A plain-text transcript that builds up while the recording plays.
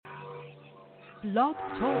Blog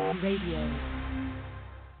Talk Radio.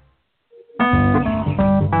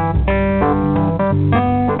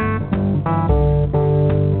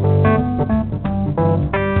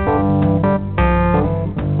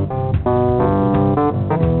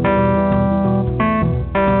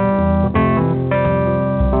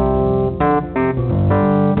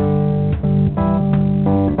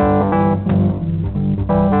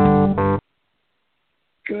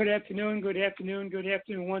 Good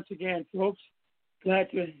afternoon once again, folks.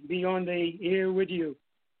 Glad to be on the air with you.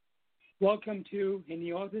 Welcome to In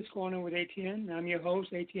the Author's Corner with ATN. I'm your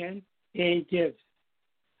host, ATN A. Gibbs.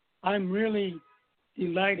 I'm really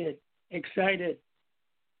delighted, excited,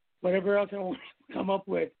 whatever else I want to come up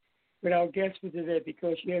with our guest for today,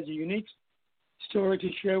 because she has a unique story to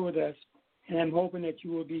share with us, and I'm hoping that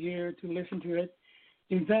you will be here to listen to it.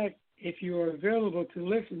 In fact, if you are available to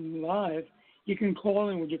listen live, you can call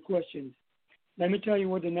in with your questions. Let me tell you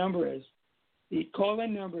what the number is. The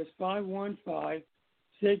call-in number is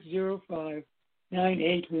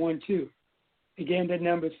 515-605-9812. Again, that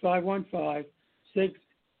number is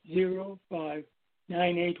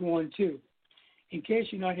 515-605-9812. In case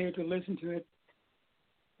you're not here to listen to it,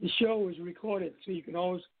 the show is recorded, so you can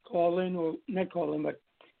always call in, or not call in, but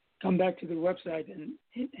come back to the website and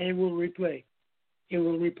it will replay. It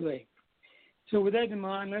will replay. So with that in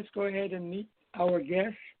mind, let's go ahead and meet our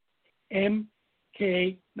guest,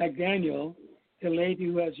 M.K. McDaniel, the lady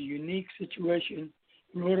who has a unique situation,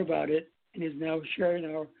 wrote about it, and is now sharing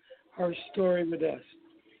her story with us.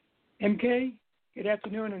 M.K., good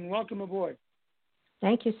afternoon and welcome aboard.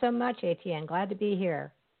 Thank you so much, ATN. Glad to be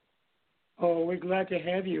here. Oh, we're glad to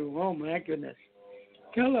have you. Oh, my goodness.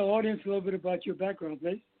 Tell our audience a little bit about your background,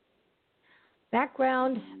 please.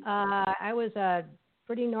 Background, I was a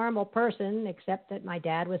pretty normal person, except that my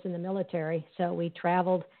dad was in the military, so we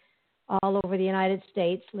traveled all over the United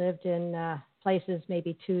States, lived in places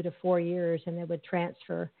maybe 2 to 4 years, and they would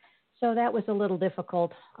transfer. So that was a little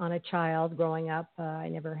difficult on a child growing up. I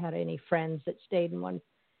never had any friends that stayed in one,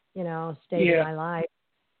 in my life.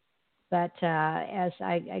 But as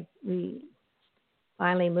we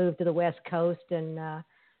finally moved to the West Coast, and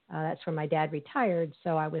that's where my dad retired,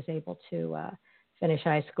 so I was able to finish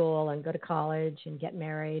high school and go to college and get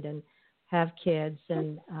married and have kids.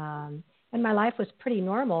 And my life was pretty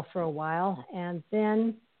normal for a while. And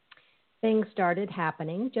then things started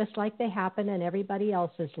happening just like they happen in everybody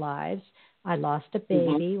else's lives. I lost a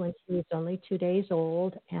baby when she was only 2 days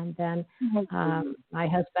old. And then my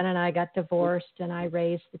husband and I got divorced, and I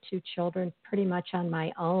raised the 2 children pretty much on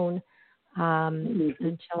my own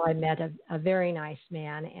until I met a very nice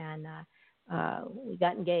man. And we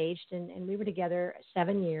got engaged, and we were together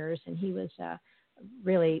 7 years, and he was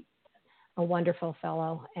really a wonderful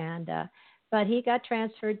fellow. And but he got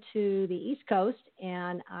transferred to the East Coast,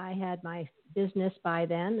 and I had my business by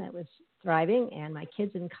then that was thriving, and my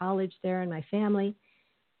kids in college there, and my family.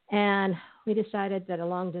 And we decided that a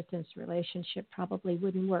long-distance relationship probably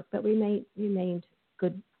wouldn't work, but we remained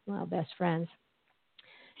good, best friends.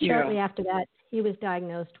 Yeah. Shortly after that, he was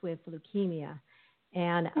diagnosed with leukemia.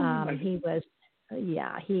 And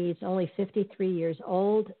he's only 53 years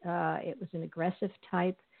old. It was an aggressive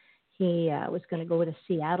type. He was going to go to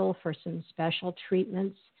Seattle for some special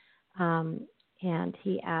treatments. And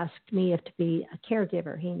he asked me if to be a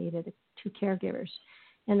caregiver. He needed 2 caregivers.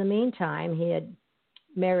 In the meantime, he had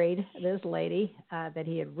married this lady that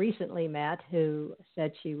he had recently met, who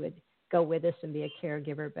said she would go with us and be a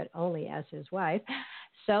caregiver, but only as his wife.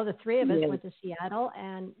 So the 3 of us went to Seattle,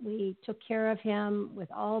 and we took care of him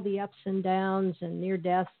with all the ups and downs and near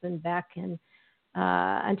deaths and back, and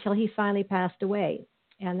until he finally passed away.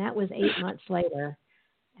 And that was 8 months later.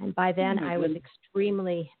 And by then I was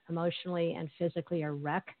extremely emotionally and physically a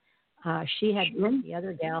wreck. The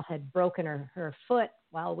other gal had broken her foot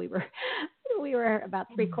while we were about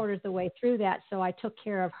 3/4 of the way through that. So I took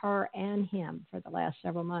care of her and him for the last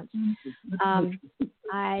several months.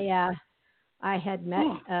 I had met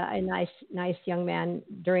a nice young man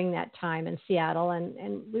during that time in Seattle,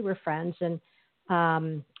 and we were friends. And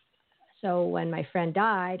so when my friend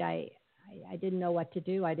died, I didn't know what to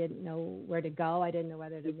do. I didn't know where to go. I didn't know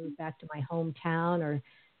whether to move back to my hometown or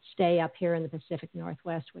stay up here in the Pacific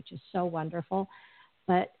Northwest, which is so wonderful.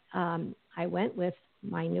 But I went with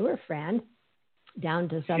my newer friend down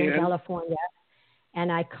to Southern California,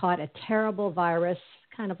 and I caught a terrible virus,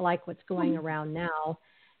 kind of like what's going around now.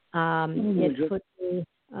 It put me,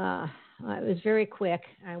 it was very quick.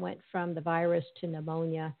 I went from the virus to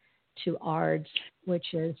pneumonia to ARDS,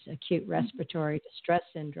 which is acute respiratory distress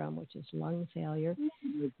syndrome, which is lung failure.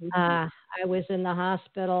 I was in the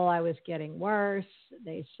hospital. I was getting worse.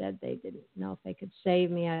 They said they didn't know if they could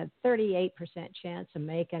save me. I had 38% chance of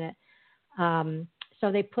making it.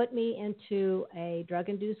 So they put me into a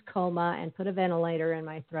drug-induced coma and put a ventilator in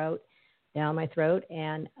my throat, down my throat,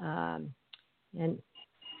 and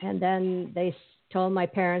then they told my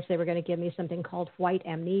parents they were going to give me something called white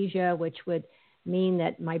amnesia, which would mean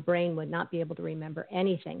that my brain would not be able to remember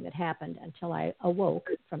anything that happened until I awoke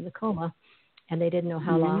from the coma, and they didn't know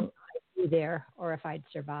how long I'd be there or if I'd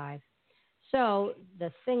survive. So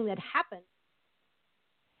the thing that happened.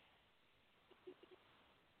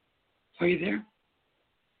 Are you there?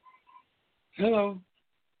 Hello.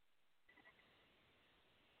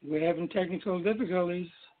 We're having technical difficulties.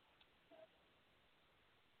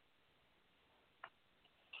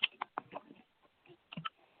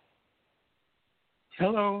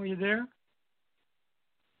 Hello, are you there?